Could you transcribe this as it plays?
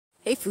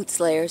Hey Food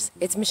Slayers,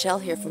 it's Michelle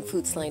here from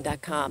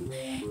foodslaying.com,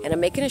 and I'm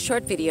making a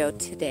short video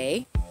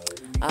today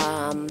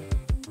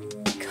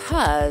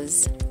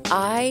because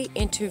I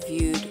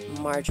interviewed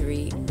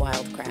Marjory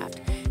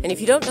Wildcraft. And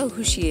if you don't know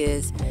who she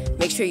is,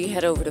 make sure you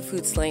head over to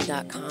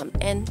foodslaying.com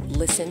and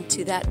listen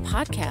to that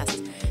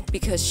podcast,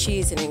 because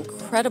she's an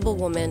incredible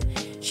woman.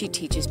 She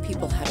teaches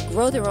people how to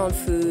grow their own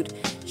food.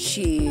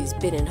 She's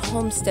been in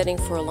homesteading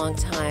for a long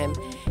time,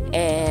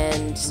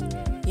 and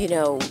you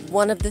know,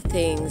 one of the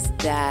things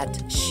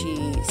that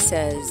she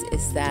says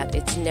is that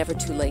it's never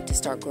too late to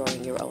start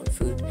growing your own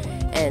food.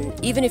 And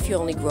even if you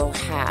only grow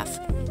half,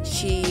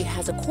 she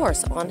has a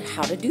course on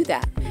how to do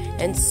that.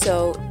 And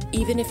so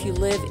even if you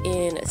live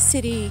in a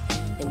city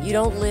and you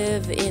don't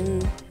live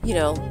in, you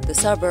know, the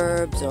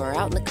suburbs or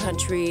out in the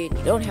country and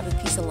you don't have a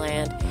piece of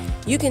land,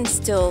 you can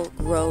still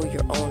grow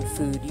your own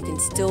food. You can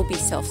still be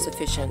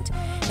self-sufficient.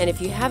 And if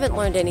you haven't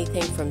learned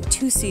anything from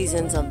 2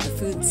 seasons of the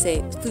Food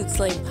Slaying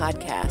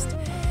podcast,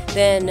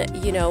 then,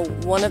 you know,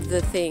 one of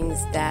the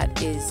things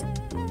that is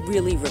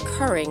really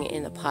recurring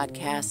in the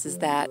podcast is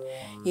that,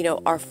 you know,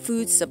 our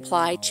food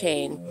supply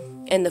chain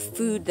and the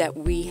food that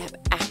we have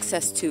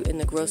access to in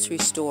the grocery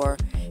store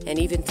and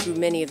even through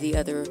many of the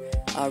other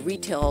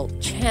retail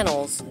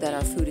channels that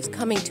our food is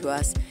coming to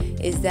us,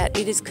 is that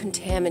it is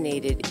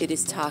contaminated, it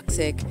is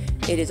toxic,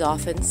 it is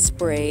often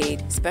sprayed,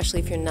 especially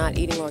if you're not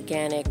eating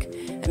organic.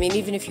 I mean,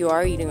 even if you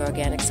are eating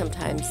organic,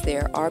 sometimes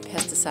there are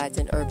pesticides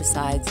and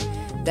herbicides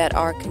that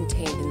are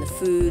contained in the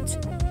foods.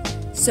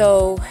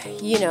 So,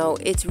 you know,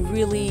 it's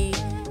really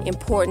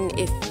important.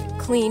 If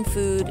clean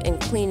food and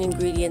clean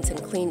ingredients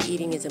and clean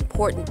eating is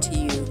important to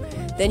you,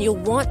 then you'll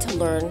want to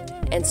learn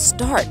and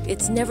start.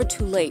 It's never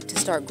too late to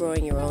start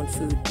growing your own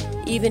food,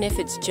 even if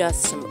it's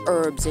just some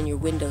herbs in your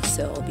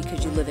windowsill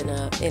because you live in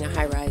a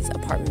high-rise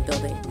apartment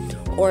building,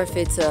 or if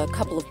it's a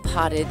couple of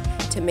potted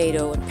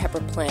tomato and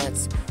pepper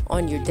plants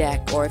on your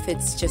deck, or if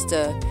it's just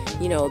a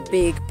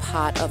big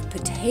pot of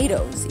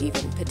potatoes.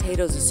 Even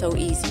potatoes are so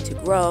easy to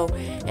grow,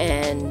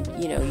 and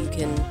you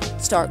can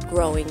start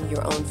growing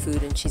your own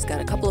food. And she's got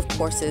a couple of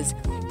courses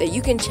that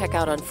you can check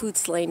out on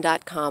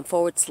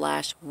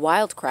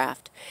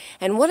foodslaying.com/wildcraft.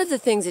 And one of the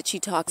things that she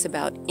talks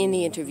about in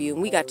the interview,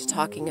 and we got to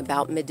talking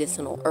about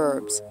medicinal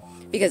herbs,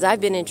 because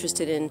I've been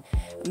interested in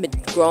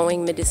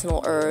growing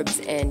medicinal herbs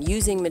and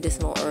using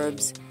medicinal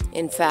herbs.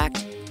 In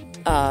fact,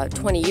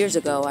 20 years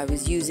ago, I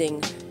was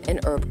using an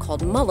herb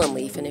called mullein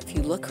leaf, and if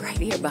you look right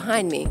here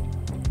behind me,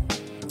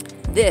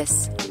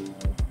 this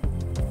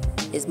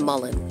is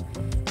mullein.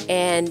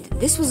 And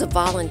this was a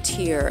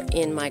volunteer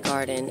in my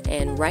garden,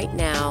 and right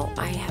now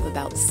I have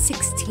about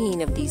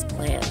 16 of these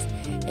plants,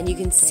 and you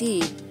can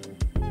see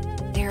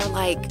they're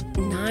like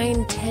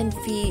 9-10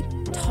 feet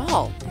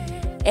tall.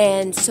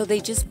 And so they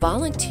just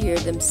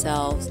volunteered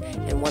themselves.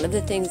 And one of the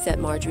things that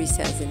Marjory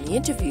says in the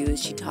interview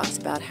is she talks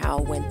about how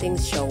when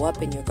things show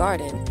up in your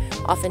garden,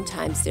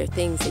 oftentimes they're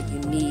things that you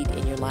need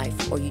in your life,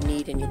 or you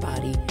need in your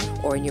body,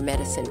 or in your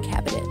medicine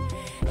cabinet.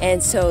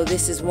 And so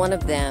this is one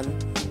of them.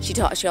 She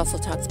also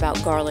talks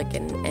about garlic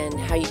and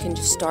how you can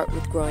just start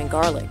with growing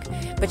garlic.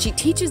 But she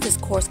teaches this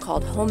course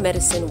called Home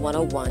Medicine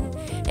 101,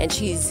 and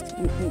she's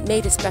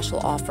made a special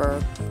offer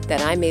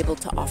that I'm able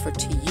to offer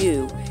to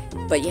you.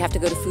 But you have to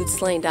go to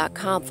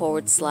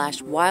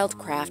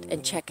foodslaying.com/wildcraft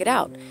and check it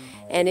out.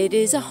 And it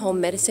is a home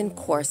medicine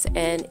course,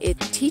 and it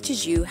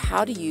teaches you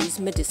how to use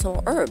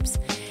medicinal herbs.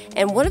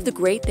 And one of the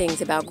great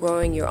things about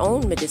growing your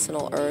own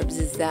medicinal herbs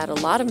is that a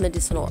lot of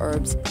medicinal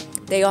herbs,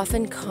 they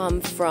often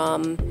come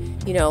from,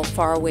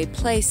 faraway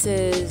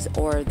places,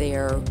 or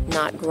they're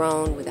not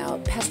grown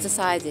without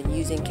pesticides and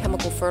using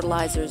chemical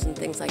fertilizers and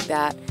things like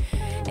that.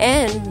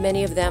 And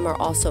many of them are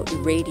also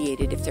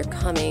irradiated if they're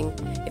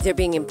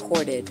being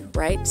imported,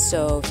 right?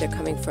 So if they're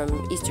coming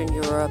from Eastern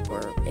Europe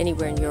or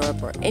anywhere in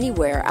Europe or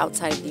anywhere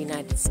outside of the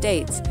United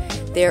States,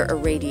 they're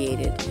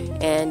irradiated.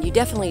 And you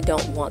definitely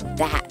don't want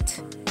that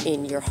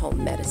in your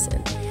home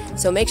medicine.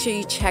 So make sure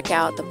you check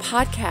out the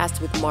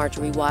podcast with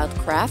Marjory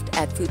Wildcraft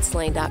at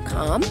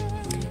foodslaying.com.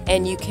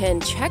 And you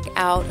can check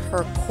out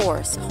her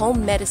course,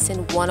 Home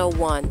Medicine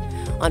 101,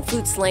 on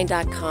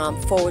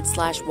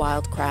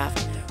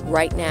foodslaying.com/wildcraft.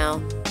 Right now,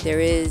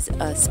 there is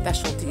a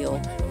special deal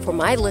for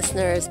my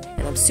listeners,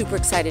 and I'm super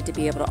excited to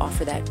be able to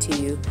offer that to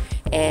you.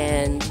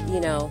 And,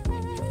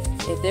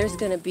 if there's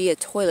going to be a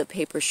toilet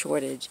paper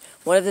shortage,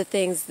 one of the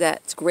things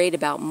that's great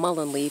about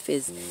mullein leaf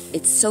is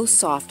it's so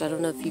soft. I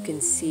don't know if you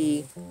can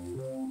see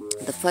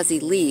the fuzzy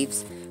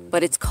leaves,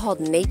 but it's called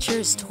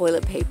nature's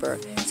toilet paper.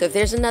 So if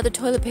there's another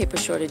toilet paper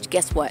shortage,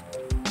 guess what?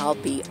 I'll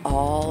be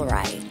all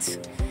right.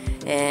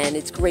 And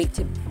it's great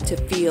to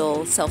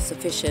feel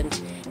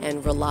self-sufficient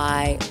and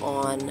rely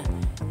on,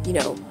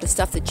 the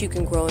stuff that you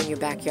can grow in your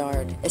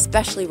backyard,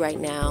 especially right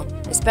now,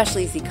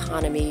 especially as the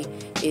economy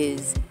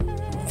is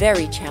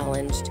very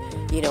challenged.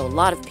 A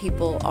lot of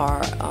people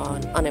are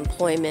on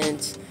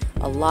unemployment.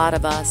 A lot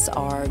of us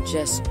are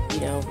just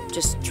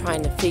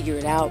trying to figure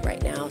it out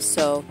right now.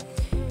 So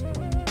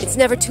it's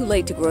never too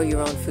late to grow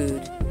your own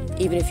food,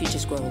 even if you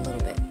just grow a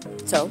little bit.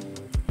 So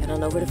head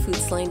on over to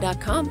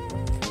foodslaying.com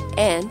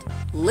and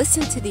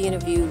listen to the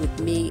interview with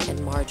me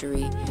and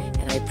Marjory,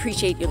 and I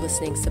appreciate your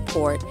listening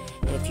support.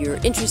 And if you're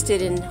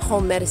interested in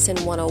Home Medicine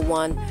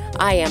 101,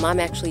 I am. I'm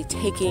actually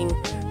taking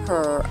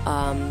her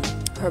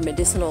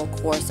medicinal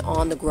course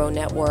on the Grow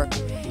Network,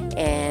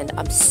 and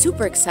I'm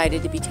super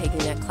excited to be taking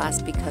that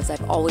class because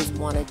I've always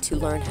wanted to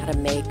learn how to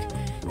make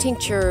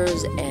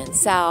tinctures and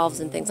salves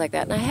and things like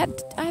that. And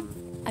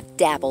I've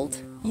dabbled,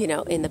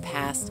 in the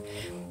past,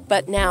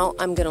 but now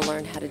I'm going to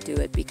learn how to do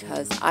it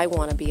because I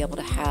want to be able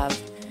to have,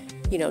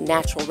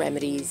 natural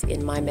remedies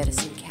in my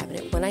medicine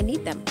cabinet when I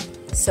need them.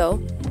 So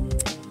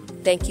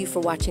thank you for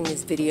watching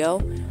this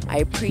video. I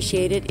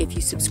appreciate it if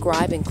you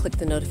subscribe and click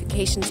the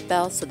notifications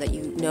bell so that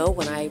you know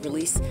when I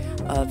release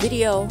a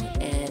video,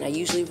 and I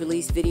usually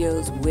release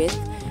videos with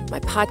my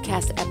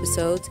podcast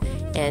episodes.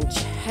 And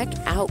check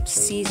out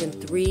season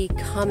 3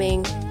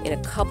 coming in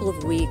a couple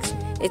of weeks.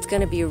 It's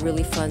going to be a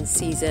really fun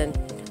season.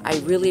 I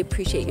really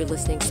appreciate your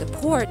listening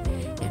support,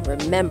 and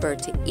remember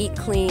to eat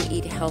clean,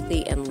 eat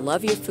healthy, and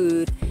love your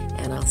food,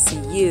 and I'll see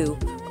you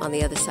on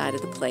the other side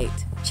of the plate.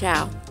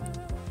 Ciao.